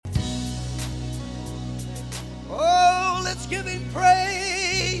give him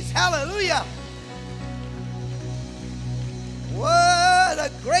praise. Hallelujah. What a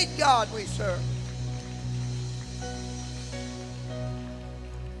great God we serve.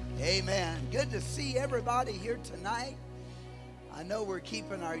 Amen. Good to see everybody here tonight. I know we're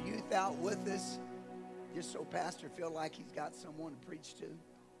keeping our youth out with us, just so Pastor feel like he's got someone to preach to.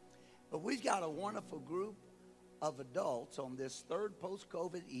 But we've got a wonderful group of adults on this third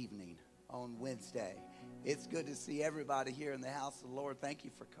post-COVID evening on Wednesday. It's good to see everybody here in the house of the Lord. Thank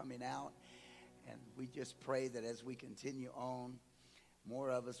you for coming out. And we just pray that as we continue on, more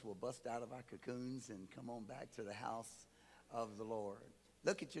of us will bust out of our cocoons and come on back to the house of the Lord.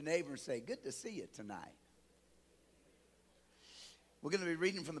 Look at your neighbor and say, good to see you tonight. We're going to be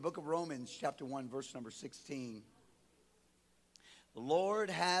reading from the book of Romans, chapter 1, verse number 16. The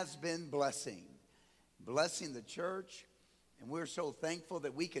Lord has been blessing the church. And we're so thankful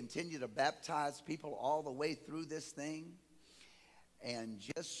that we continue to baptize people all the way through this thing. And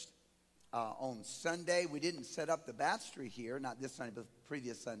just on Sunday, we didn't set up the baptistry here, not this Sunday, but the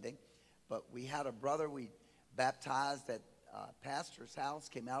previous Sunday. But we had a brother we baptized at pastor's house,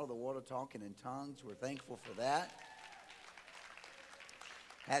 came out of the water talking in tongues. We're thankful for that.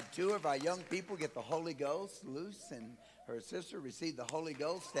 Had two of our young people get the Holy Ghost. Luce and her sister received the Holy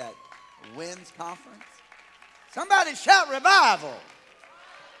Ghost at WINS conference. Somebody shout revival.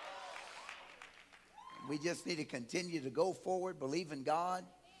 We just need to continue to go forward, believe in God,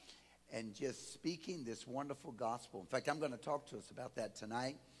 and just speaking this wonderful gospel. In fact, I'm going to talk to us about that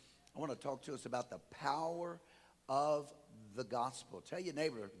tonight. I want to talk to us about the power of the gospel. Tell your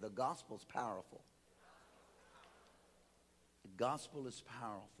neighbor, the gospel is powerful. The gospel is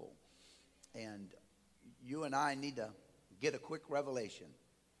powerful. And you and I need to get a quick revelation.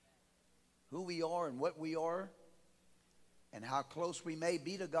 Who we are and what we are, and how close we may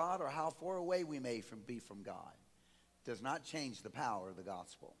be to God or how far away we may be from God, does not change the power of the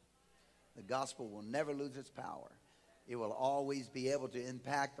gospel. The gospel will never lose its power. It will always be able to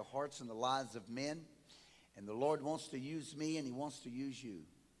impact the hearts and the lives of men. And the Lord wants to use me, and he wants to use you.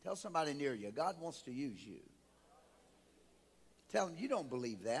 Tell somebody near you, God wants to use you. Tell them, you don't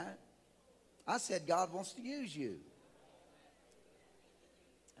believe that. I said God wants to use you.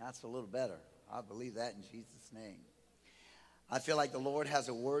 That's a little better. I believe that in Jesus' name. I feel like the Lord has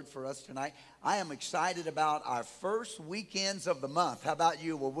a word for us tonight. I am excited about our first weekends of the month. How about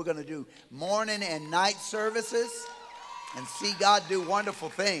you? Well, we're going to do morning and night services and see God do wonderful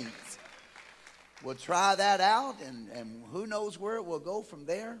things. We'll try that out, and who knows where it will go from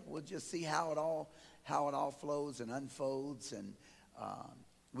there. We'll just see how it all flows and unfolds. And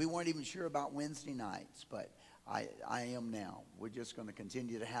we weren't even sure about Wednesday nights, but I am now. We're just going to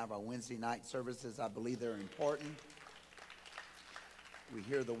continue to have our Wednesday night services. I believe they're important. We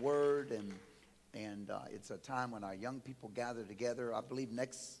hear the word, and it's a time when our young people gather together. I believe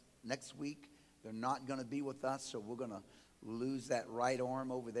next week they're not going to be with us, so we're going to lose that right arm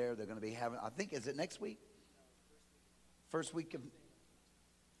over there. They're going to be having, I think, is it next week? First week of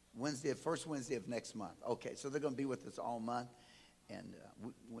Wednesday, first Wednesday of next month. Okay, so they're going to be with us all month, and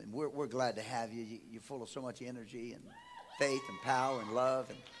we're glad to have you. You're full of so much energy and faith and power and love,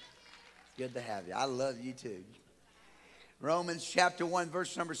 and it's good to have you. I love you too. Romans chapter 1,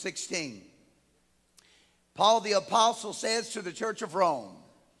 verse number 16. Paul the apostle says to the church of Rome,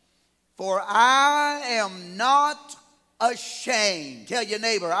 for I am not ashamed. Tell your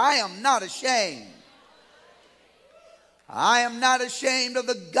neighbor, I am not ashamed. I am not ashamed of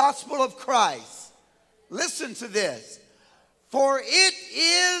the gospel of Christ. Listen to this. For it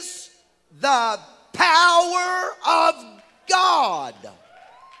is the power of God.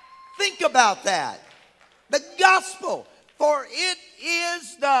 Think about that. The gospel. For it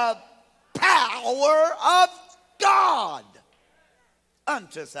is the power of God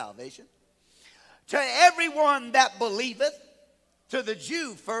unto salvation, to everyone that believeth, to the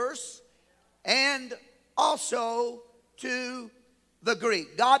Jew first, and also to the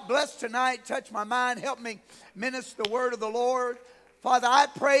Greek. God bless tonight. Touch my mind. Help me minister the word of the Lord. Father, I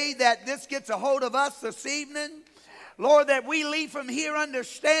pray that this gets a hold of us this evening. Lord, that we leave from here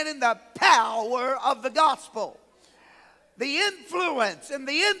understanding the power of the gospel. The influence and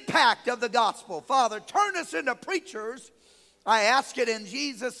the impact of the gospel. Father, turn us into preachers. I ask it in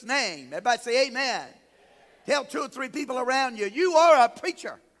Jesus' name. Everybody say amen. Tell 2 or 3 people around you, you are a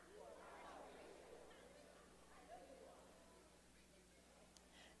preacher.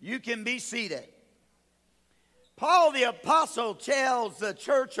 You can be seated. Paul the apostle tells the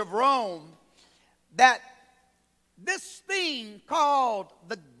church of Rome that this thing called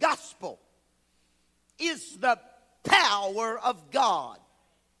the gospel is the power of God.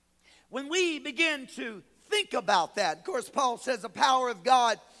 When we begin to think about that. Of course, Paul says the power of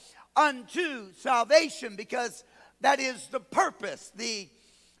God unto salvation, because that is the purpose, the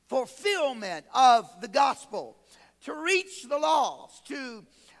fulfillment of the gospel, to reach the lost, to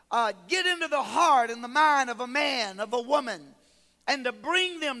get into the heart and the mind of a man, of a woman, and to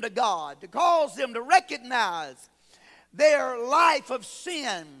bring them to God, to cause them to recognize their life of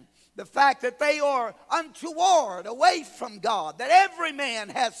sin, the fact that they are untoward, away from God, that every man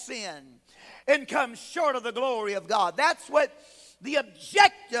has sinned and comes short of the glory of God. That's what the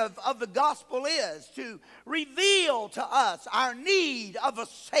objective of the gospel is, to reveal to us our need of a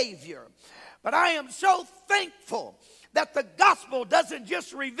Savior. But I am so thankful that the gospel doesn't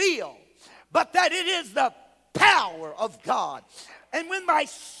just reveal, but that it is the power of God. And when my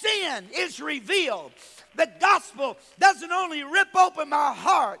sin is revealed, the gospel doesn't only rip open my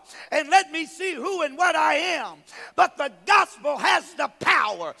heart and let me see who and what I am, but the gospel has the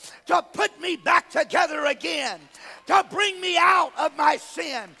power to put me back together again, to bring me out of my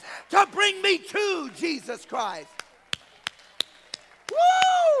sin, to bring me to Jesus Christ.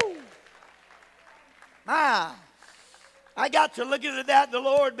 Woo! I got to looking at that. The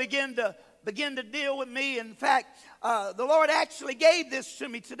Lord began to deal with me. In fact, the Lord actually gave this to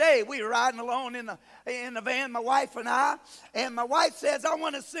me today. We were riding along in the van, my wife and my wife says, "I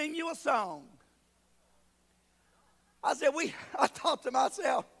want to sing you a song." I thought to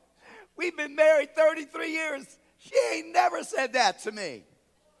myself, we've been married 33 years. She ain't never said that to me.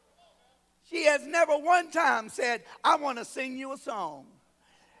 She has never one time said, "I want to sing you a song."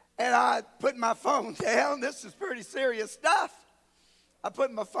 And I put my phone down. This is pretty serious stuff. I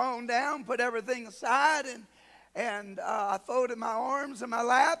put my phone down, put everything aside, and I folded my arms in my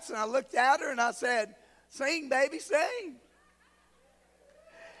laps, and I looked at her, and I said, "Sing, baby, sing."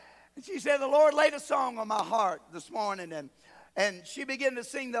 And she said, "The Lord laid a song on my heart this morning," and she began to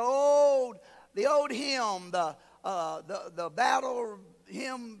sing the old hymn, the battle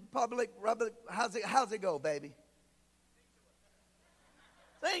hymn, public. How's it go, baby?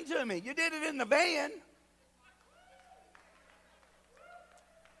 Sing to me. You did it in the van.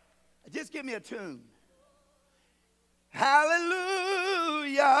 Just give me a tune.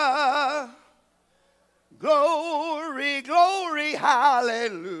 Hallelujah. Glory, glory,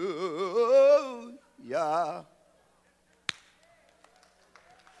 hallelujah.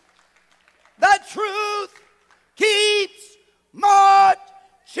 The truth keeps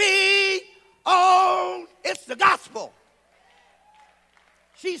marching on. It's the gospel.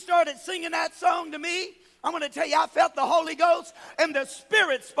 She started singing that song to me. I'm going to tell you, I felt the Holy Ghost, and the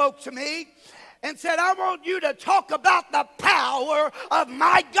Spirit spoke to me and said, "I want you to talk about the power of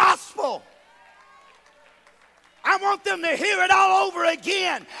my gospel." I want them to hear it all over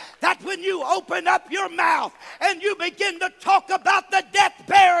again. That when you open up your mouth and you begin to talk about the death,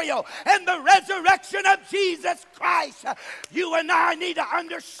 burial, and the resurrection of Jesus Christ, you and I need to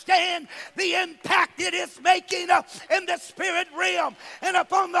understand the impact it is making in the spirit realm and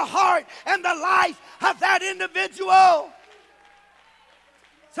upon the heart and the life of that individual.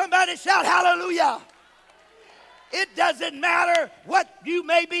 Somebody shout hallelujah. It doesn't matter what you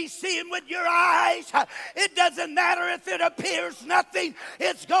may be seeing with your eyes. It doesn't matter if it appears nothing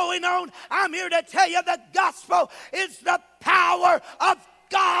is going on. I'm here to tell you the gospel is the power of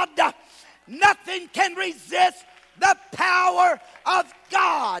God. Nothing can resist the power of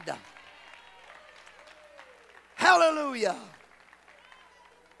God. Hallelujah.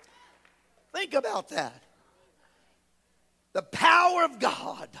 Think about that. The power of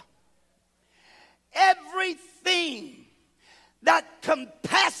God. Everything that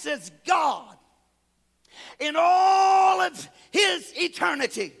compasses God in all of his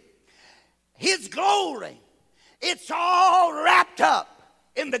eternity, his glory, it's all wrapped up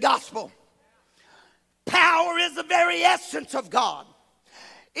in the gospel. Power is the very essence of God.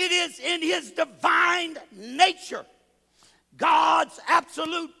 It is in his divine nature. God's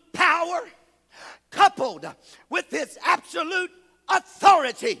absolute power coupled with his absolute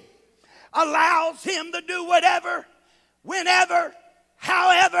authority allows him to do whatever, whenever,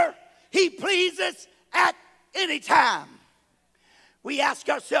 however he pleases at any time. We ask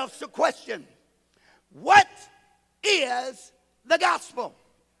ourselves the question, what is the gospel?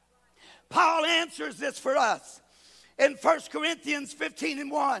 Paul answers this for us in 1 Corinthians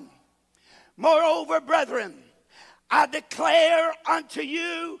 15:1. Moreover, brethren, I declare unto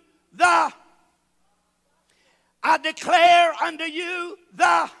you the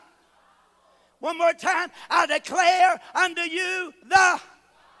one more time. I declare unto you the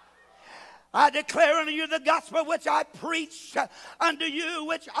gospel which I preach unto you,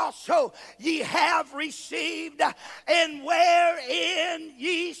 which also ye have received, and wherein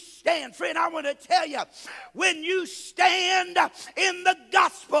ye stand. stand. Friend, I want to tell you, when you stand in the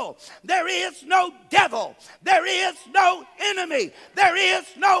gospel, there is no devil, there is no enemy, there is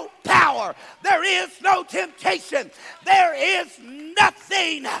no power, there is no temptation, there is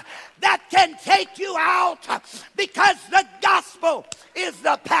nothing that can take you out, because the gospel is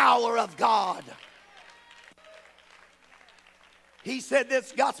the power of God. He said,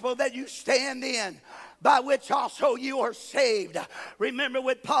 this gospel that you stand in, by which also you are saved. Remember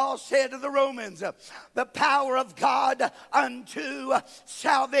what Paul said to the Romans, the power of God unto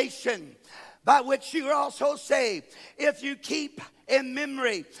salvation, by which you are also saved, if you keep in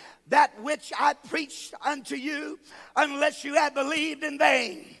memory that which I preached unto you, unless you have believed in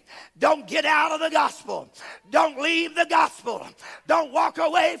vain. Don't get out of the gospel. Don't leave the gospel. Don't walk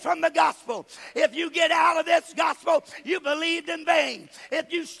away from the gospel. If you get out of this gospel, you believed in vain.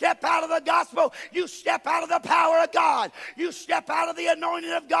 If you step out of the gospel, you step out of the power of God. You step out of the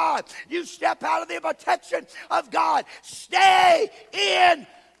anointing of God. You step out of the protection of God. Stay in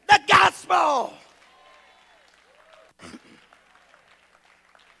the gospel.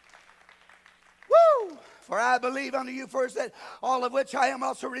 Woo! For I believe unto you first that all of which I am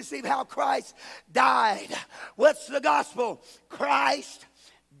also received, how Christ died. What's the gospel? Christ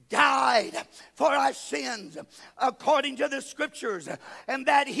died for our sins according to the scriptures, and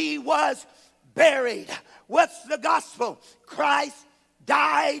that he was buried. What's the gospel? Christ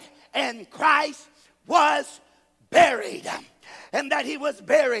died and Christ was buried. And that he was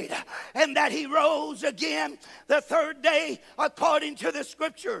buried, and that he rose again the third day according to the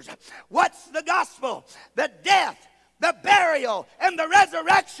scriptures. What's the gospel? The death, the burial, and the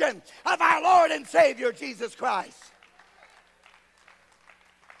resurrection of our Lord and Savior Jesus Christ.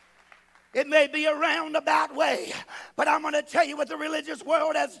 It may be a roundabout way, but I'm going to tell you what the religious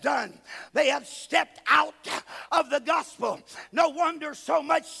world has done. They have stepped out of the gospel. No wonder so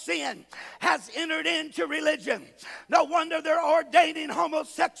much sin has entered into religion. No wonder they're ordaining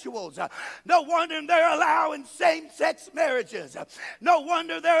homosexuals. No wonder they're allowing same-sex marriages. No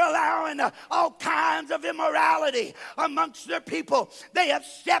wonder they're allowing all kinds of immorality amongst their people. They have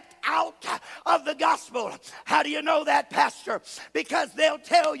stepped out of the gospel. How do you know that, Pastor? Because they'll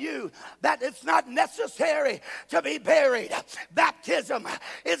tell you that it's not necessary to be buried. Baptism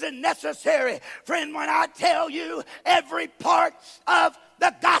isn't necessary. Friend, when I tell you every part of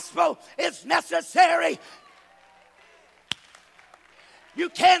the gospel is necessary, you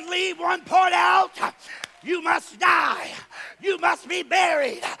can't leave one part out. You must die. You must be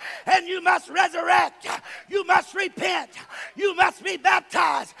buried. And you must resurrect. You must repent. You must be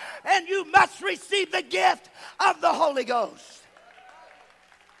baptized. And you must receive the gift of the Holy Ghost.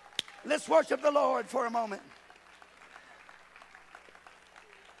 Let's worship the Lord for a moment.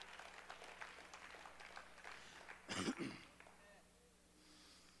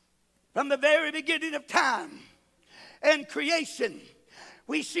 From the very beginning of time and creation,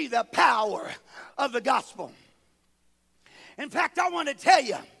 we see the power of the gospel. In fact, I want to tell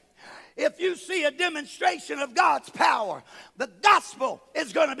you, if you see a demonstration of God's power, the gospel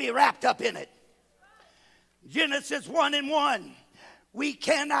is going to be wrapped up in it. Genesis 1:1. We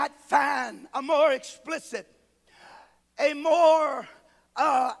cannot find a more explicit, a more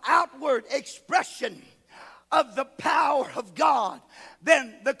outward expression of the power of God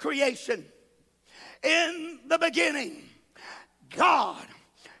than the creation. In the beginning, God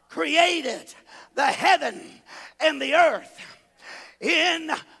created the heaven and the earth.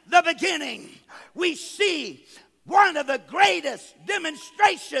 In the beginning, we see one of the greatest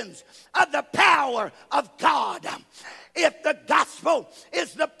demonstrations of the power of God. If the gospel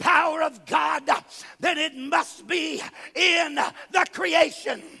is the power of God, then it must be in the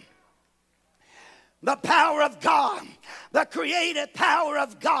creation. The power of God, the creative power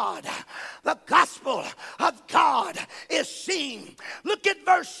of God, the gospel of God is seen. Look at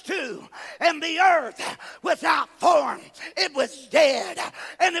verse 2. And the earth without form, it was dead,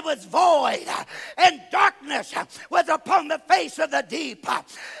 and it was void, and darkness was upon the face of the deep.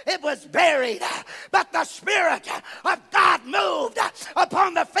 It was buried, but the Spirit of God moved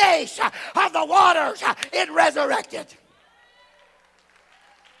upon the face of the waters. It resurrected.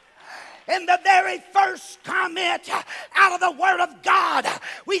 In the very first comment out of the Word of God,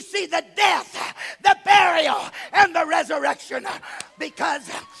 we see the death, the burial, and the resurrection. Because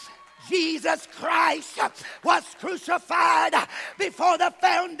Jesus Christ was crucified before the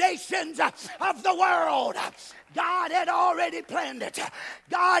foundations of the world. God had already planned it.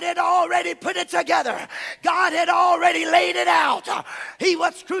 God had already put it together. God had already laid it out. He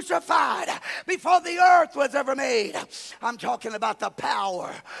was crucified before the earth was ever made. I'm talking about the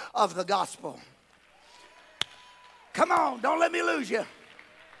power of the gospel. Come on, don't let me lose you.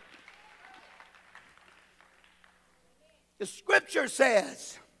 The scripture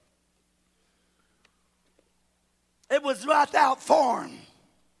says it was without form.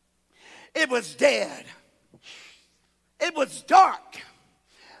 It was dead. It was dark.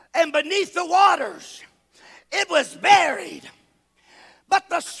 And beneath the waters, it was buried. But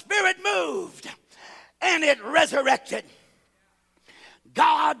the Spirit moved and it resurrected.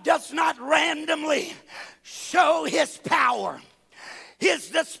 God does not randomly show his power, his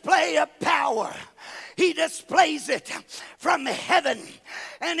display of power. He displays it from heaven.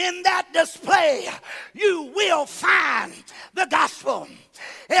 And in that display, you will find the gospel.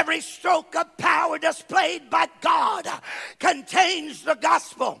 Every stroke of power displayed by God contains the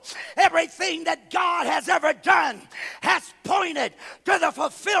gospel. Everything that God has ever done has pointed to the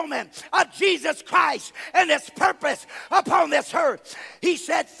fulfillment of Jesus Christ and his purpose upon this earth. He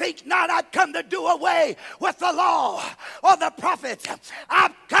said, think not I've come to do away with the law or the prophets.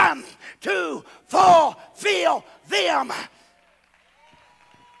 I've come to fulfill them.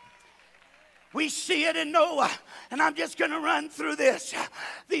 We see it in Noah, and I'm just going to run through this.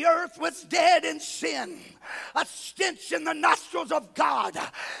 The earth was dead in sin, a stench in the nostrils of God.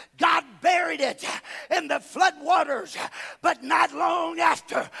 God buried it in the flood waters, but not long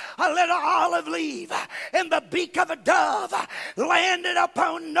after, a little olive leaf in the beak of a dove landed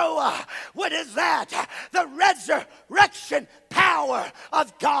upon Noah. What is that? The resurrection power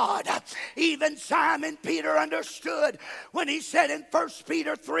of God. Even Simon Peter understood when he said in 1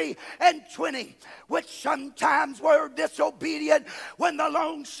 Peter 3:20, which sometimes were disobedient when the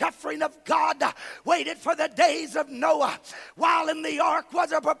long suffering of God waited for the days of Noah, while in the ark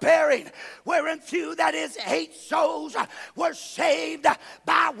was a preparing, wherein few, that is 8 souls, were saved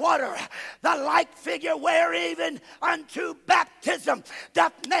by water. The like figure where even unto baptism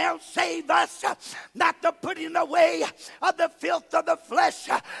doth now save us, not the putting away of the filth of the flesh,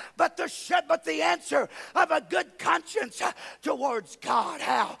 but the answer of a good conscience towards God.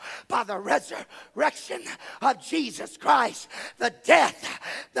 How? By the resurrection of Jesus Christ, the death,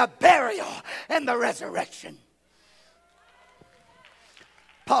 the burial, and the resurrection.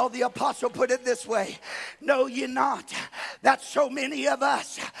 Paul the apostle put it this way: know ye not that so many of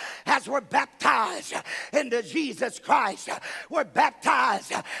us, as were baptized into Jesus Christ, were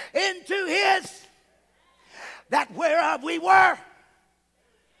baptized into his, that whereof we were.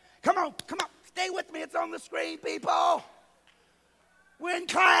 Come on, stay with me. It's on the screen, people. We're in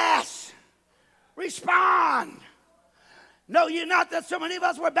class. Respond. Know ye not that so many of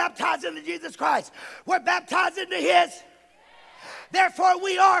us were baptized into Jesus Christ? We're baptized into his. Therefore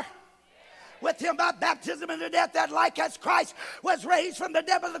we are with him by baptism into death, that like as Christ was raised from the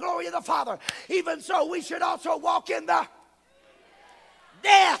dead by the glory of the Father, even so we should also walk in the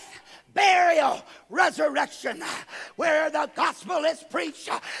death, burial, resurrection. Where the gospel is preached,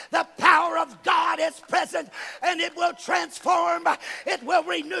 the power of God is present, and it will transform, it will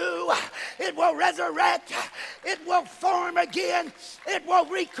renew, it will resurrect, it will form again, it will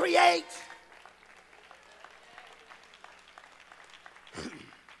recreate.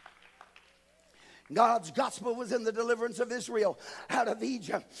 God's gospel was in the deliverance of Israel out of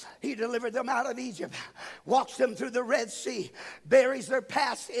Egypt. He delivered them out of Egypt, walks them through the Red Sea, buries their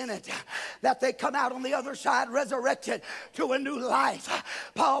past in it, that they come out on the other side resurrected to a new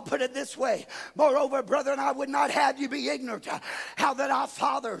life. Paul put it this way: moreover, brethren, I would not have you be ignorant how that our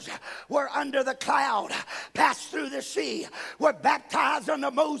fathers were under the cloud, passed through the sea, were baptized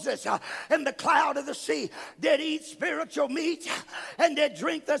under Moses in the cloud of the sea, did eat spiritual meat, and did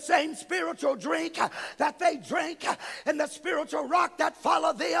drink the same spiritual drink that they drank, and the spiritual rock that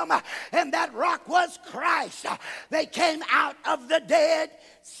followed them, and that rock was Christ. They came out of the dead,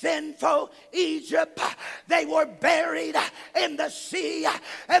 sinful Egypt. They were buried in the sea,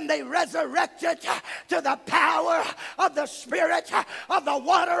 and they resurrected to the power of the Spirit, of the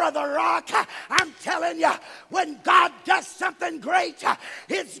water, of the rock. I'm telling you, when God does something great,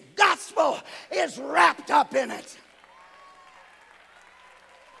 his gospel is wrapped up in it.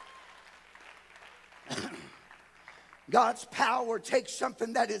 God's power takes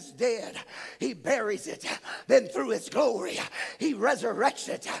something that is dead, he buries it, then through his glory he resurrects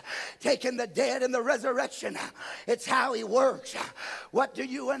it. Taking the dead and the resurrection, it's how he works. What do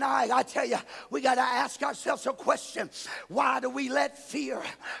you and I tell you, we got to ask ourselves a question: why do we let fear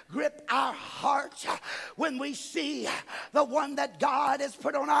grip our hearts when we see the one that God has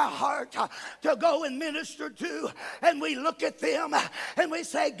put on our heart to go and minister to, and we look at them and we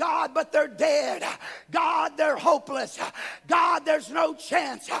say, God, but they're dead. God, they're hopeless. God, there's no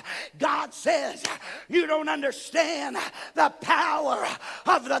chance. God says, you don't understand the power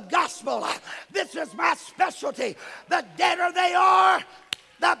of the gospel. This is my specialty. The deader they are,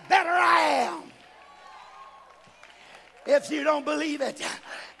 the better I am. If you don't believe it,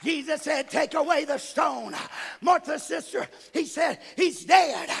 Jesus said, take away the stone. Martha's sister, he said, he's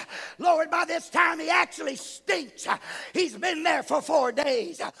dead. Lord, by this time he actually stinks. He's been there for 4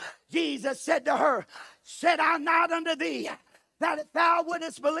 days. Jesus said to her, said I not unto thee, that if thou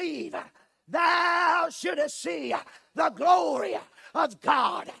wouldest believe, thou shouldest see the glory of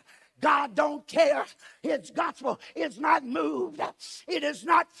God. God don't care. His gospel is not moved. It is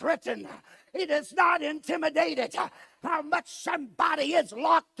not threatened. It is not intimidated. How much somebody is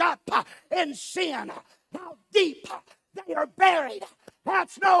locked up in sin, how deep they are buried,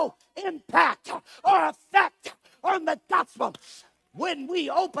 has no impact or effect on the gospel. When we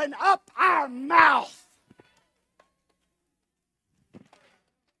open up our mouth,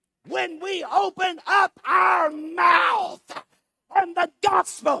 when we open up our mouth and the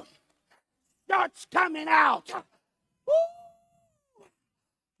gospel starts coming out, woo,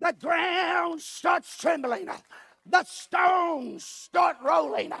 the ground starts trembling, the stones start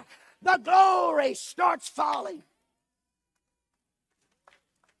rolling, the glory starts falling.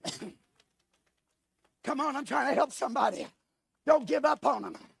 Come on, I'm trying to help somebody. Don't give up on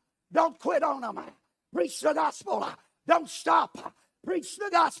them. Don't quit on them. Preach the gospel. Don't stop. Preach the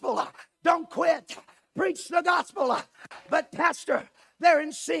gospel. Don't quit. Preach the gospel. But pastor, they're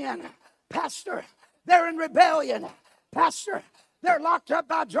in sin. Pastor, they're in rebellion. Pastor, they're locked up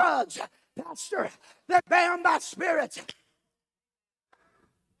by drugs. Pastor, they're bound by spirits.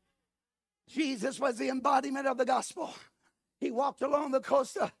 Jesus was the embodiment of the gospel. He walked along the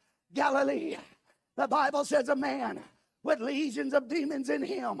coast of Galilee. The Bible says a man with legions of demons in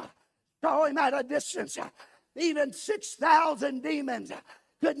him saw him at a distance. Even 6,000 demons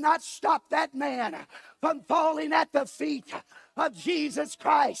could not stop that man from falling at the feet of Jesus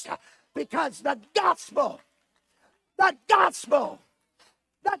Christ, because the gospel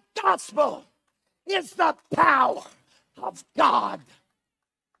is the power of God.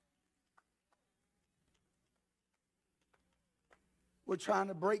 We're trying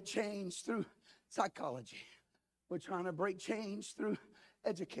to break chains through psychology. We're trying to break chains through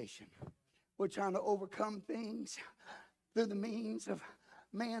education. We're trying to overcome things through the means of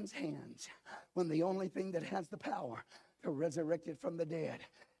man's hands, when the only thing that has the power to resurrect it from the dead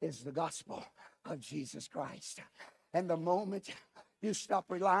is the gospel of Jesus Christ. And the moment you stop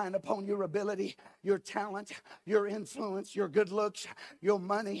relying upon your ability, your talent, your influence, your good looks, your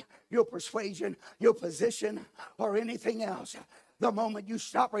money, your persuasion, your position, or anything else, the moment you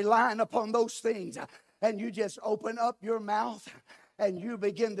stop relying upon those things and you just open up your mouth and you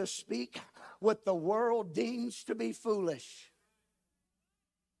begin to speak what the world deems to be foolish.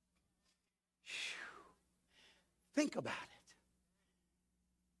 Think about it.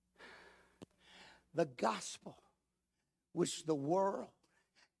 The gospel, which the world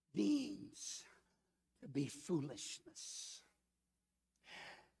deems to be foolishness,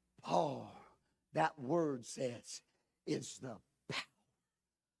 Paul, that word says, is the power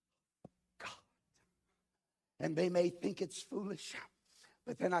of God. And they may think it's foolish,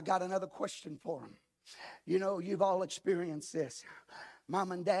 but then I got another question for them. You know, you've all experienced this.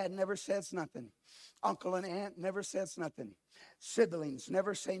 Mom and dad never says nothing. Uncle and aunt never says nothing. Siblings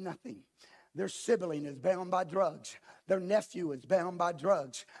never say nothing. Their sibling is bound by drugs. Their nephew is bound by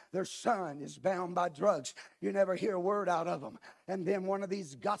drugs. Their son is bound by drugs. You never hear a word out of them. And then one of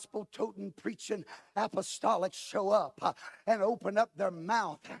these gospel-toting, preaching apostolics show up and open up their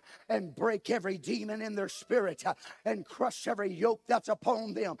mouth and break every demon in their spirit and crush every yoke that's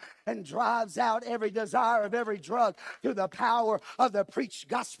upon them and drives out every desire of every drug through the power of the preached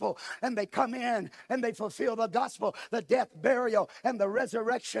gospel. And they come in and they fulfill the gospel, the death, burial, and the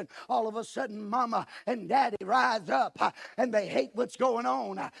resurrection. All of a sudden, mama and daddy rise up and they hate what's going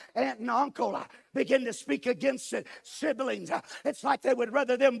on. Aunt and uncle begin to speak against it. Siblings, it's like they would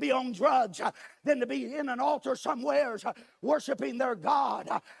rather them be on drugs than to be in an altar somewhere worshiping their God.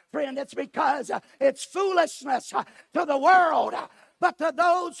 Friend, it's because it's foolishness to the world. But to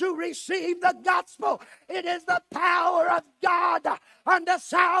those who receive the gospel, it is the power of God unto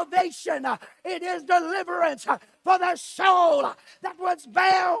salvation. It is deliverance for their soul that was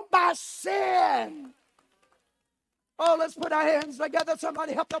bound by sin. Oh, let's put our hands together.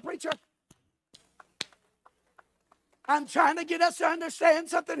 Somebody help the preacher. I'm trying to get us to understand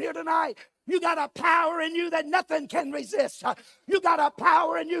something here tonight. You got a power in you that nothing can resist. You got a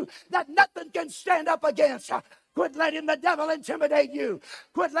power in you that nothing can stand up against. Quit letting the devil intimidate you.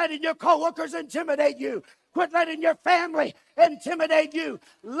 Quit letting your coworkers intimidate you. Quit letting your family intimidate you.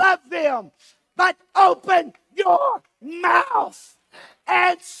 Love them, but open your mouth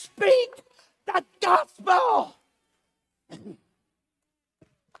and speak the gospel.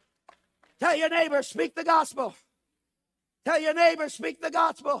 Tell your neighbor, speak the gospel. Tell your neighbor, speak the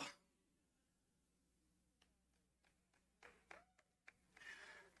gospel.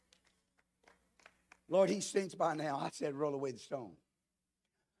 Lord, he stinks by now. I said, roll away the stone.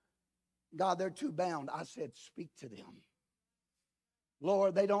 God, they're too bound. I said, speak to them.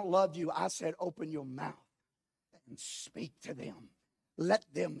 Lord, they don't love you. I said, open your mouth and speak to them. Let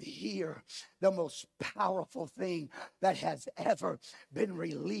them hear the most powerful thing that has ever been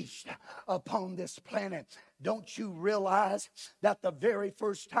released upon this planet. Don't you realize that the very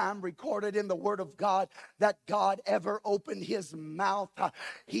first time recorded in the Word of God that God ever opened his mouth,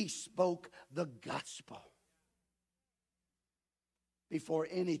 he spoke the gospel before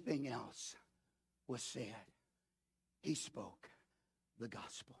anything else was said. He spoke the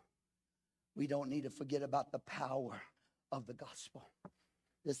gospel. We don't need to forget about the power of the gospel.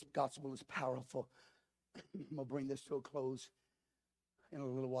 This gospel is powerful. I'm going to bring this to a close in a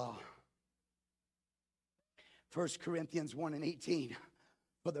little while. 1 Corinthians 1:18.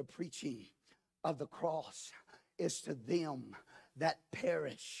 For the preaching of the cross is to them that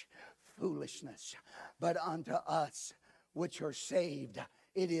perish foolishness, but unto us which are saved,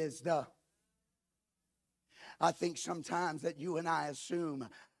 it is the... I think sometimes that you and I assume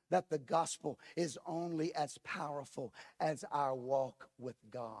that the gospel is only as powerful as our walk with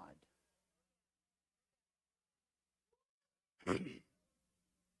God.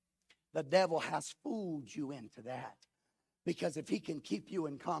 The devil has fooled you into that. Because if he can keep you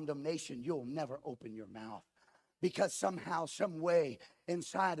in condemnation, you'll never open your mouth. Because somehow, some way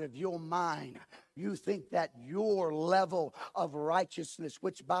inside of your mind, you think that your level of righteousness,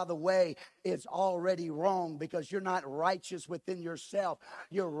 which by the way is already wrong because you're not righteous within yourself.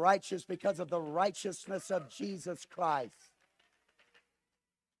 You're righteous because of the righteousness of Jesus Christ.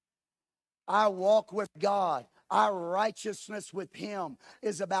 Our walk with God, our righteousness with him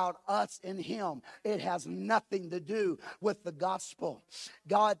is about us and him. It has nothing to do with the gospel.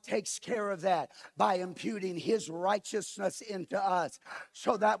 God takes care of that by imputing his righteousness into us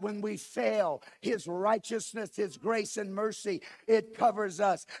so that when we fail, his righteousness, his grace and mercy, it covers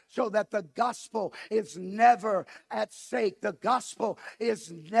us so that the gospel is never at stake. The gospel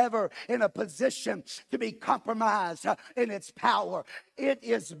is never in a position to be compromised in its power. It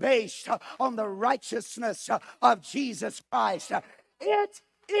is based on the righteousness of Jesus Christ. It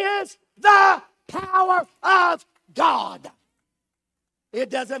is the power of God. It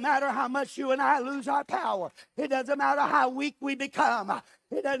doesn't matter how much you and I lose our power. It doesn't matter how weak we become.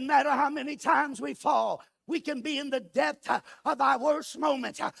 It doesn't matter how many times we fall. We can be in the depth of our worst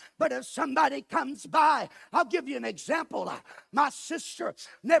moments. But if somebody comes by, I'll give you an example. My sister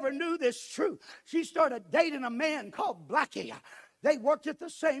never knew this truth. She started dating a man called Blackie. They worked at the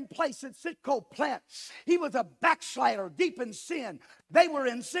same place at Citco plant. He was a backslider, deep in sin. They were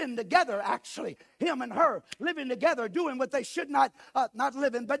in sin together, actually. Him and her, living together, doing what they should not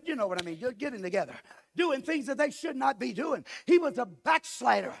living, but you know what I mean, getting together. Doing things that they should not be doing. He was a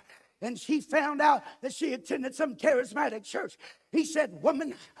backslider. And she found out that she attended some charismatic church. He said,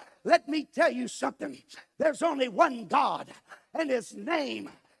 woman, let me tell you something. There's only one God, and his name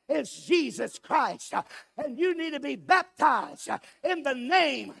is Jesus Christ. And you need to be baptized in the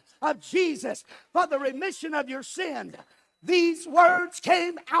name of Jesus for the remission of your sin. These words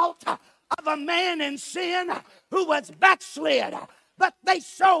came out of a man in sin who was backslid. But they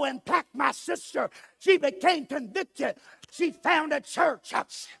so impacted my sister. She became convicted. She found a church.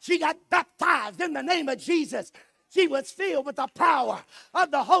 She got baptized in the name of Jesus. She was filled with the power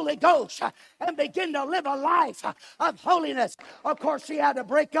of the Holy Ghost and began to live a life of holiness. Of course, she had to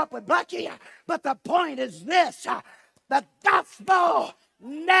break up with Blackie. But the point is this. The gospel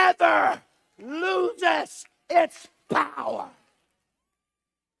never loses its power.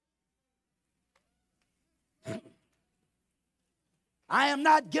 I am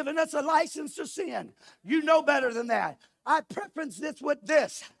not giving us a license to sin. You know better than that. I preference this with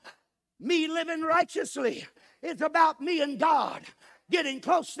this. Me living righteously is about me and God, getting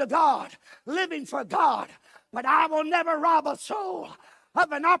close to God, living for God. But I will never rob a soul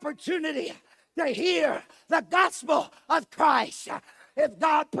of an opportunity to hear the gospel of Christ. If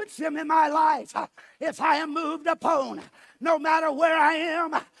God puts him in my life, if I am moved upon, no matter where I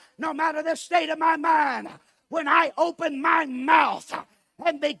am, no matter the state of my mind, when I open my mouth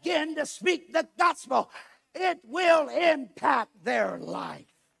and begin to speak the gospel, it will impact their life.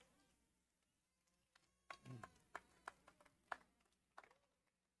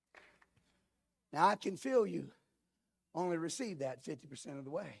 Now, I can feel you only receive that 50% of the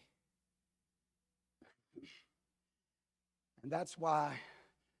way. And that's why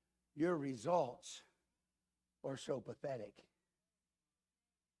your results are so pathetic.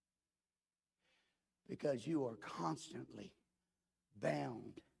 Because you are constantly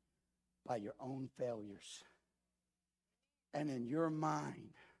bound by your own failures. And in your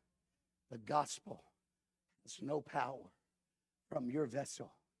mind, the gospel has no power from your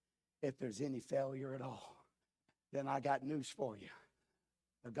vessel. If there's any failure at all, then I got news for you.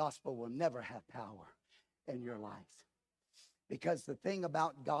 The gospel will never have power in your life. Because the thing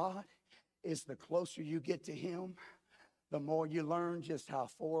about God is the closer you get to Him, the more you learn just how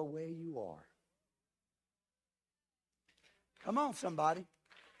far away you are. Come on, somebody.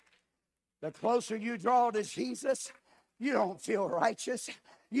 The closer you draw to Jesus, you don't feel righteous.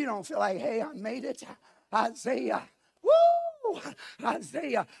 You don't feel like, hey, I made it. Isaiah,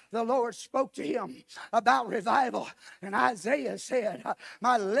 Isaiah, the Lord spoke to him about revival. And Isaiah said,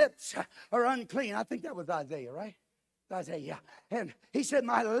 my lips are unclean. I think that was Isaiah, right? Isaiah. And he said,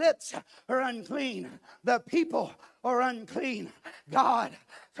 my lips are unclean. The people are unclean.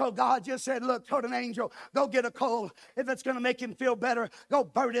 So God just said, look, told an angel, go get a coal. If it's going to make him feel better, go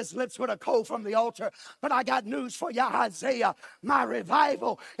burn his lips with a coal from the altar. But I got news for you, Isaiah. My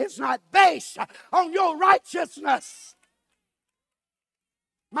revival is not based on your righteousness.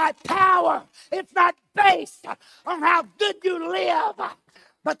 My power, it's not based on how good you live.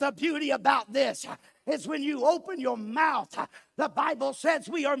 But the beauty about this is when you open your mouth, the Bible says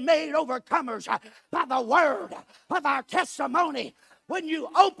we are made overcomers by the word of our testimony. When you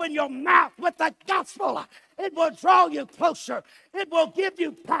open your mouth with the gospel, it will draw you closer. It will give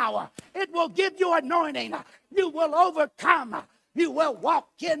you power. It will give you anointing. You will overcome. You will walk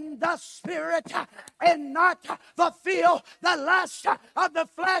in the Spirit and not fulfill the lust of the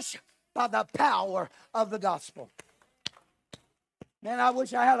flesh by the power of the gospel. Man, I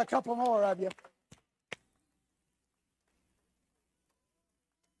wish I had a couple more of you.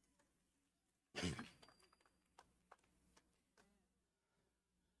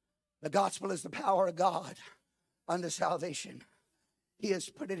 The gospel is the power of God unto salvation. He has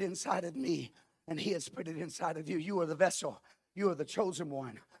put it inside of me, and He has put it inside of you. You are the vessel. You are the chosen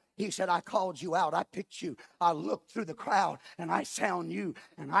one. He said, I called you out. I picked you. I looked through the crowd and I found you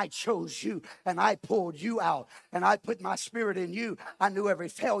and I chose you and I pulled you out and I put my Spirit in you. I knew every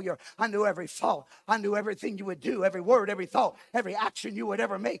failure. I knew every fault. I knew everything you would do, every word, every thought, every action you would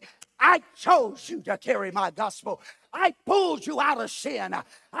ever make. I chose you to carry my gospel. I pulled you out of sin.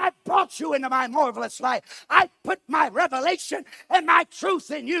 I brought you into my marvelous light. I put my revelation and my truth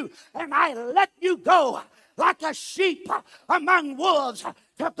in you and I let you go like a sheep among wolves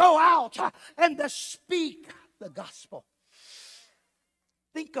to go out and to speak the gospel.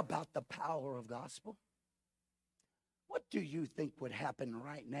 Think about the power of gospel. What do you think would happen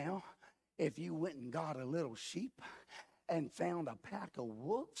right now if you went and got a little sheep and found a pack of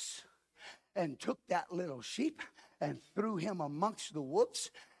wolves and took that little sheep and threw him amongst the wolves?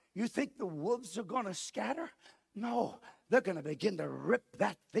 You think the wolves are going to scatter? No, they're going to begin to rip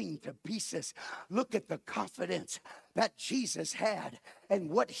that thing to pieces. Look at the confidence that Jesus had and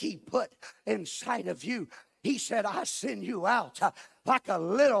what He put inside of you. He said, I send you out like a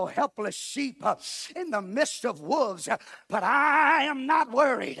little helpless sheep in the midst of wolves. But I am not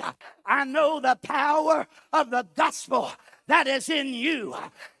worried. I know the power of the gospel that is in you.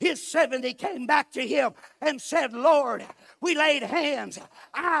 His 70 came back to Him and said, Lord, we laid hands,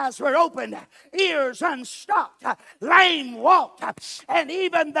 eyes were opened, ears unstopped, lame walked, and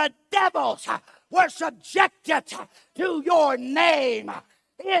even the devils were subjected to your name.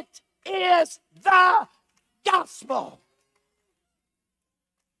 It is the gospel.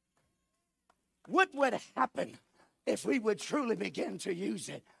 What would happen if we would truly begin to use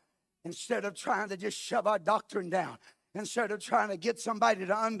it instead of trying to just shove our doctrine down? Instead of trying to get somebody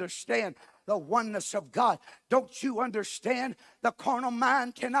to understand the oneness of God. Don't you understand? The carnal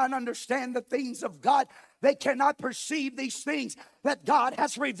mind cannot understand the things of God. They cannot perceive these things that God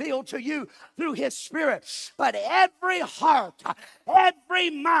has revealed to you through His Spirit. But every heart,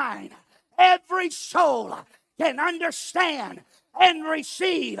 every mind, every soul can understand and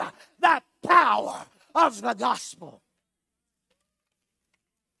receive the power of the gospel.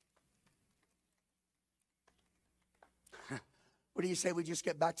 What do you say we just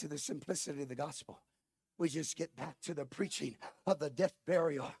get back to the simplicity of the gospel? We just get back to the preaching of the death,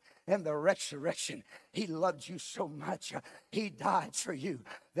 burial, and the resurrection. He loved you so much. He died for you.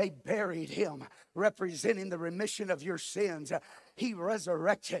 They buried Him, representing the remission of your sins. He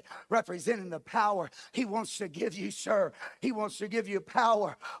resurrected, representing the power He wants to give you, sir. He wants to give you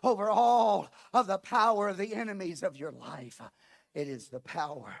power over all of the power of the enemies of your life. It is the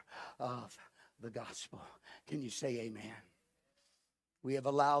power of the gospel. Can you say amen? We have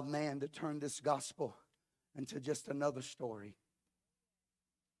allowed man to turn this gospel into just another story.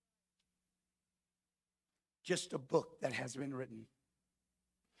 just a book that has been written.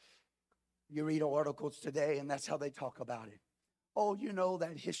 You read articles today, and that's how they talk about it. Oh, you know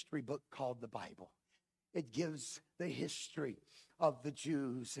that history book called the Bible. It gives the history of the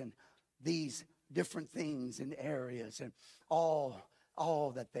Jews and these different things and areas and all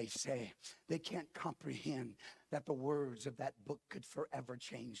that they say. They can't comprehend that the words of that book could forever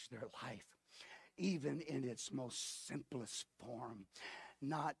change their life, even in its most simplest form.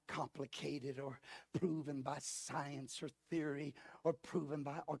 Not complicated or proven by science or theory or proven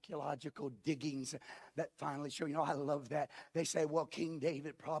by archaeological diggings that finally show. You know, I love that. They say, well, King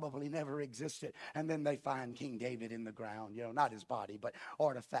David probably never existed. And then they find King David in the ground, you know, not his body, but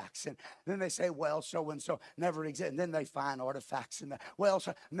artifacts. And then they say, well, so-and-so never existed. And then they find artifacts in the, well,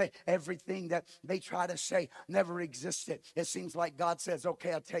 so everything that they try to say never existed. It seems like God says,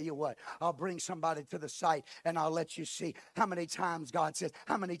 okay, I'll tell you what. I'll bring somebody to the site and I'll let you see how many times God says,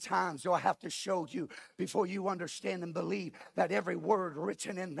 how many times do I have to show you before you understand and believe that every word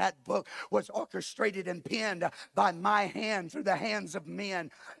written in that book was orchestrated and penned by my hand through the hands of men?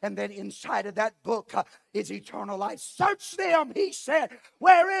 And then inside of that book is eternal life. Search them, he said,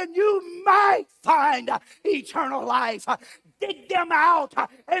 wherein you might find eternal life. Dig them out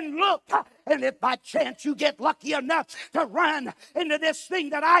and look. And if by chance you get lucky enough to run into this thing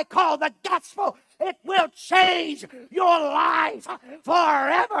that I call the gospel, it will change your life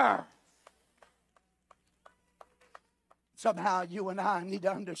forever. Somehow you and I need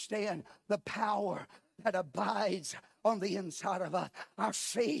to understand the power that abides on the inside of us. Our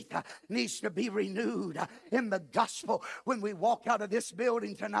faith needs to be renewed in the gospel. When we walk out of this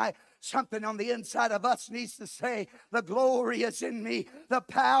building tonight, something on the inside of us needs to say, the glory is in me, the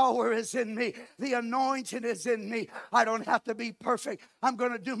power is in me, the anointing is in me. I don't have to be perfect. I'm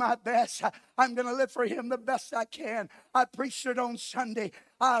going to do my best. I'm going to live for him the best I can. I preached it on Sunday.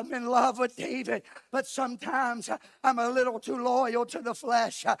 I'm in love with David, but sometimes I'm a little too loyal to the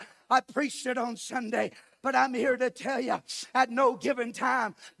flesh. I preached it on Sunday. But I'm here to tell you, at no given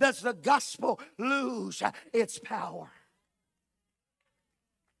time does the gospel lose its power.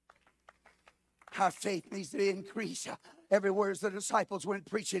 Our faith needs to increase. Everywhere as the disciples went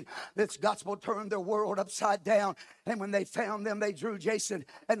preaching, this gospel turned their world upside down. And when they found them, they drew Jason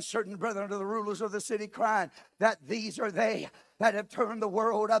and certain brethren to the rulers of the city, crying that these are they that have turned the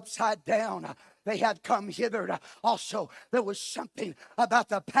world upside down. They had come hither. Also, there was something about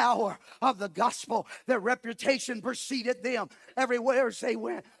the power of the gospel. Their reputation preceded them everywhere as they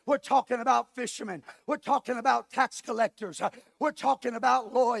went. We're talking about fishermen. We're talking about tax collectors. We're talking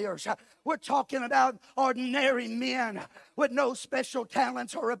about lawyers. We're talking about ordinary men with no special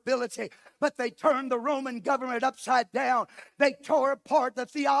talents or ability. But they turned the Roman government upside down. They tore apart the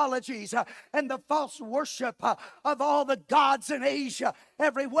theologies and the false worship of all the gods in Asia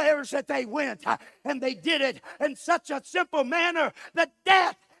everywhere that they went. And they did it in such a simple manner, the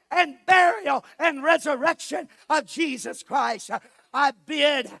death and burial and resurrection of Jesus Christ. I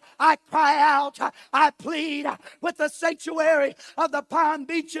bid, I cry out, I plead with the sanctuary of the Palm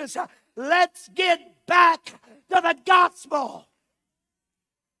Beaches. Let's get back to the gospel.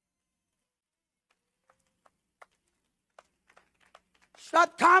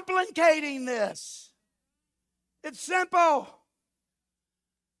 Stop complicating this. It's simple.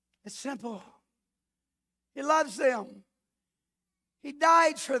 It's simple. He loves them. He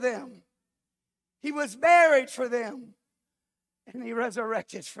died for them. He was buried for them. And he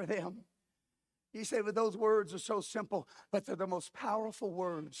resurrected for them. You say, well, those words are so simple, but they're the most powerful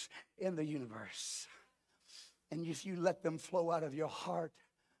words in the universe. And if you let them flow out of your heart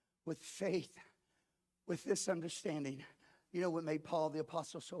with faith, with this understanding, you know what made Paul the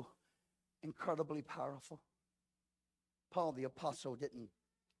Apostle so incredibly powerful? Paul the Apostle didn't,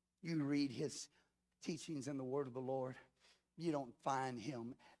 you read his teachings in the word of the Lord, you don't find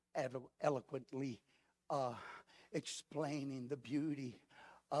him eloquently explaining the beauty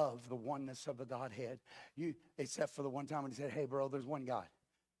of the oneness of the Godhead. Except for the one time when he said, hey, bro, there's one God.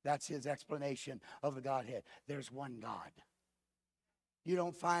 That's his explanation of the Godhead. There's one God. You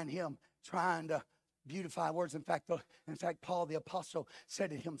don't find him trying to beautify words. In fact, Paul the Apostle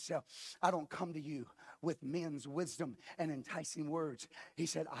said it himself, I don't come to you with men's wisdom and enticing words. He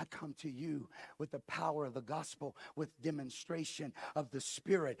said, I come to you with the power of the gospel, with demonstration of the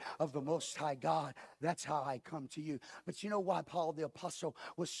Spirit of the Most High God. That's how I come to you. But you know why Paul the Apostle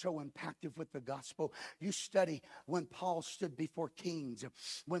was so impacted with the gospel? You study when Paul stood before kings,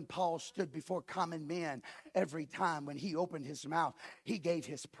 when Paul stood before common men. Every time when he opened his mouth, he gave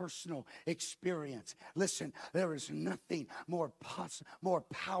his personal experience. experience. Listen, there is nothing more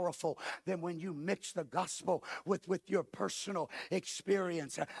powerful than when you mix the gospel with your personal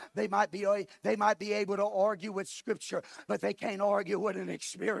experience. They might be able to argue with Scripture, but they can't argue with an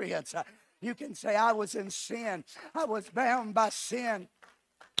experience. You can say, I was in sin. I was bound by sin.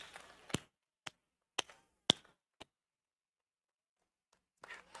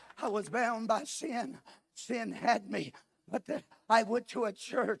 I was bound by sin. Sin had me. But I went to a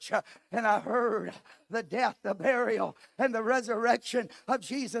church and I heard the death, the burial, and the resurrection of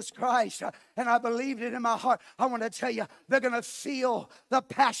Jesus Christ. And I believed it in my heart. I want to tell you, they're going to feel the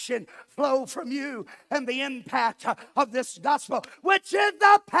passion flow from you and the impact of this gospel, which is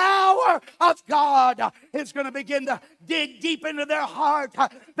the power of God, is going to begin to dig deep into their heart.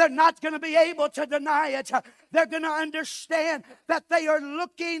 They're not going to be able to deny it. They're going to understand that they are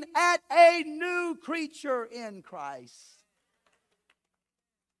looking at a new creature in Christ.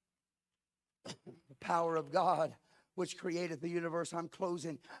 The power of God, which created the universe, I'm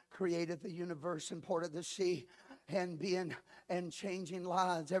closing, created the universe and parted the sea, and being and changing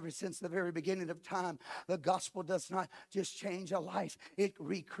lives ever since the very beginning of time. The gospel does not just change a life, it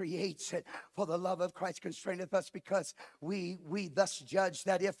recreates it. For the love of Christ constraineth us, because we thus judge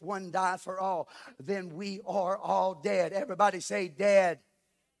that if one die for all, then we are all dead. Everybody say dead.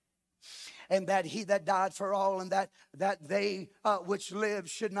 And that he that died for all, and that they which live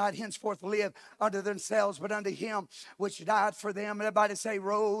should not henceforth live unto themselves, but unto him which died for them. Everybody say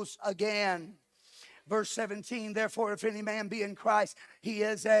rose again. Verse 17, therefore, if any man be in Christ, he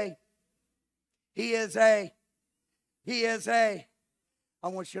is a. I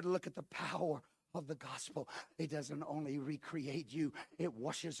want you to look at the power of the gospel. It doesn't only recreate you, it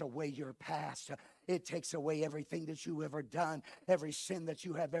washes away your past. It takes away everything that you've ever done, every sin that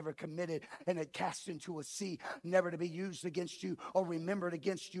you have ever committed, and it casts into a sea, never to be used against you or remembered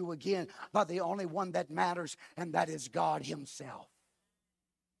against you again by the only one that matters, and that is God himself.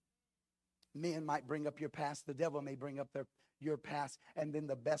 Men might bring up your past. The devil may bring up your past. And then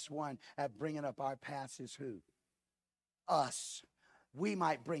the best one at bringing up our past is who? Us. We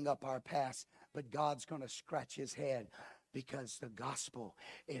might bring up our past, but God's going to scratch his head, because the gospel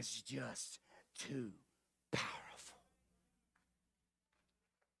is just too powerful.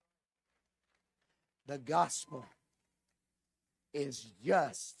 The gospel is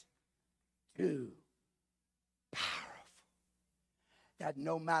just too powerful. That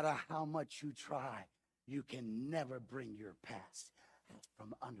no matter how much you try, you can never bring your past out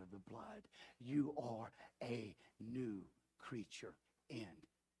from under the blood. You are a new creature in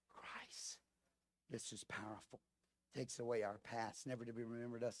Christ. This is powerful. Takes away our past, never to be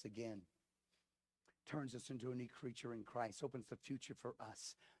remembered us again. Turns us into a new creature in Christ. Opens the future for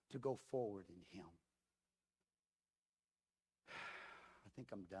us to go forward in him. I think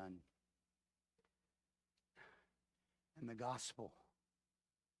I'm done. And the gospel.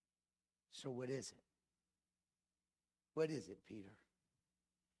 So what is it? What is it, Peter?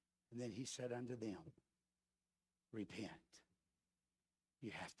 And then he said unto them, repent.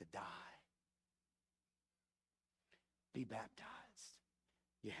 You have to die. Be baptized.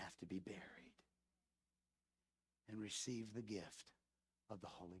 You have to be buried. And receive the gift of the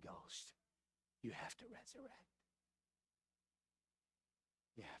Holy Ghost. You have to resurrect.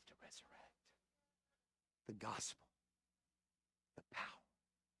 You have to resurrect. The gospel. The power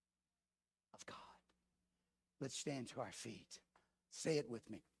of God. Let's stand to our feet. Say it with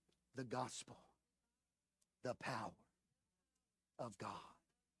me. The gospel. The power of God.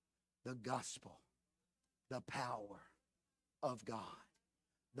 The gospel. The power of God.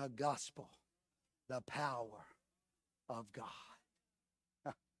 The gospel. The power of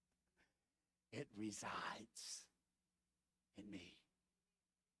God. It resides in me.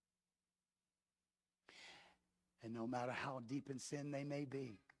 And no matter how deep in sin they may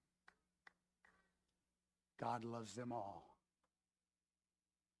be, God loves them all.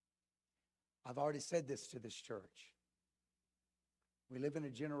 I've already said this to this church. We live in a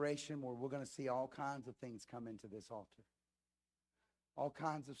generation where we're going to see all kinds of things come into this altar. All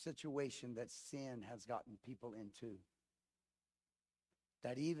kinds of situations that sin has gotten people into.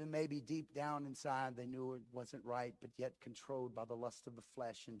 That even maybe deep down inside they knew it wasn't right, but yet controlled by the lust of the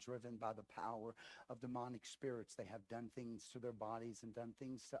flesh and driven by the power of demonic spirits. They have done things to their bodies and done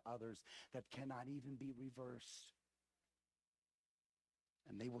things to others that cannot even be reversed.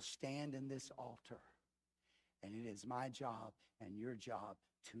 And they will stand in this altar. And it is my job and your job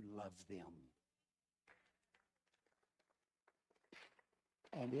to love them.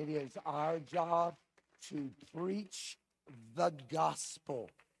 And it is our job to preach the gospel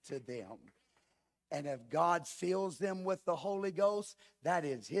to them. And if God fills them with the Holy Ghost, that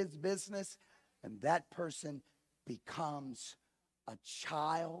is his business. And that person becomes a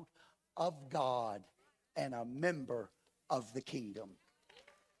child of God and a member of the kingdom.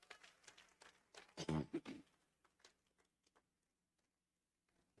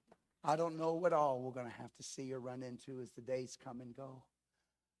 I don't know what all we're going to have to see or run into as the days come and go.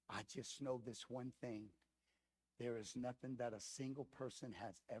 I just know this one thing. There is nothing that a single person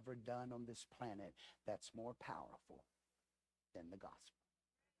has ever done on this planet that's more powerful than the gospel.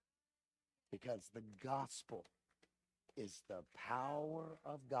 Because the gospel is the power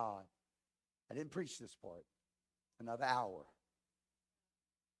of God. I didn't preach this part. Another hour.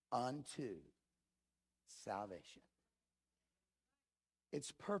 Unto salvation.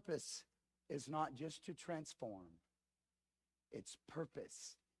 Its purpose is not just to transform. Its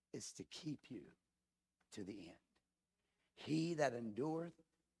purpose is to keep you to the end. He that endureth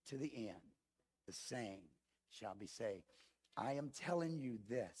to the end, the same shall be saved. I am telling you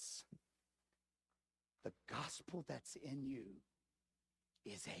this. The gospel that's in you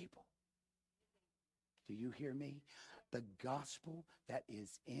is able. Do you hear me? The gospel that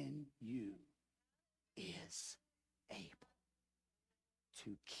is in you is able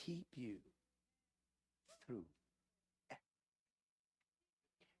to keep you through.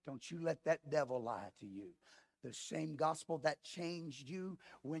 Don't you let that devil lie to you. The same gospel that changed you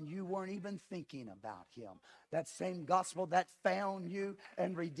when you weren't even thinking about him. That same gospel that found you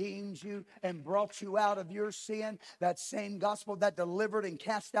and redeemed you and brought you out of your sin. That same gospel that delivered and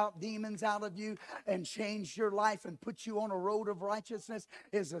cast out demons out of you and changed your life and put you on a road of righteousness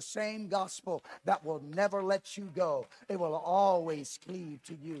is the same gospel that will never let you go. It will always cleave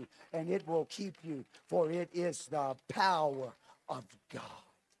to you and it will keep you, for it is the power of God.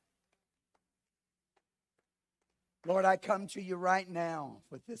 Lord, I come to you right now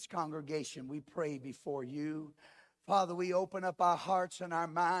with this congregation. We pray before you. Father, we open up our hearts and our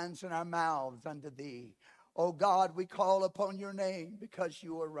minds and our mouths unto thee. Oh God, we call upon your name because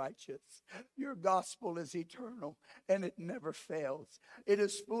you are righteous. Your gospel is eternal and it never fails. It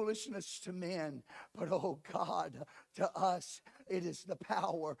is foolishness to men, but oh God, to us, it is the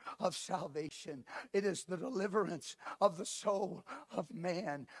power of salvation. It is the deliverance of the soul of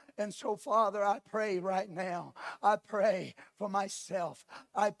man. And so, Father, I pray right now. I pray for myself.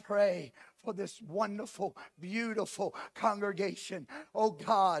 I pray for this wonderful, beautiful congregation. Oh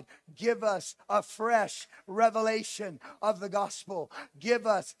God, give us a fresh revelation of the gospel. Give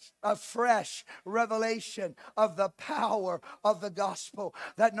us a fresh revelation of the power of the gospel.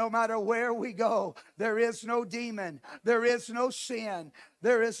 That no matter where we go, there is no demon, there is no sin,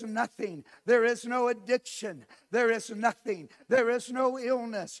 there is nothing, there is no addiction, there is nothing, there is no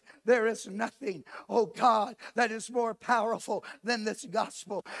illness, there is nothing, oh God, that is more powerful than this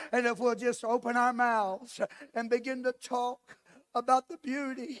gospel. And if we'll just open our mouths and begin to talk about the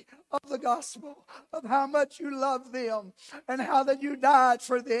beauty of the gospel, of how much you love them and how that you died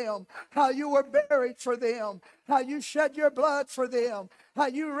for them, how you were buried for them, how you shed your blood for them, how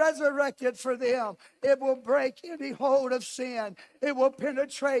you resurrected for them. It will break any hold of sin. It will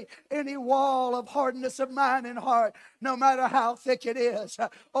penetrate any wall of hardness of mind and heart, no matter how thick it is.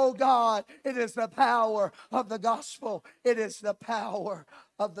 Oh God, it is the power of the gospel. It is the power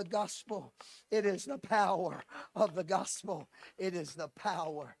of the gospel. It is the power of the gospel. It is the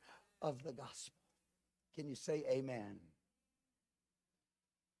power of the gospel. Can you say amen?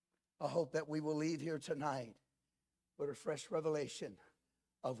 I hope that we will leave here tonight with a fresh revelation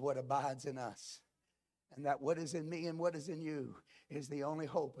of what abides in us. And that what is in me and what is in you is the only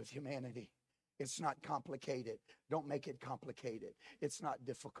hope of humanity. It's not complicated. Don't make it complicated. It's not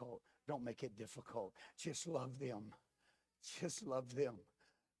difficult. Don't make it difficult. Just love them. Just love them.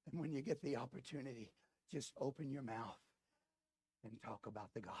 And when you get the opportunity, just open your mouth and talk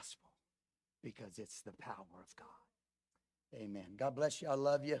about the gospel, because it's the power of God. Amen. God bless you. I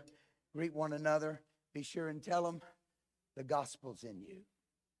love you. Greet one another. Be sure and tell them the gospel's in you.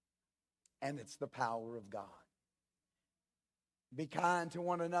 And it's the power of God. Be kind to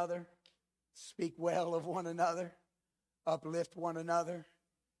one another. Speak well of one another. Uplift one another.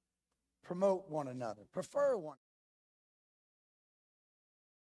 Promote one another. Prefer one another.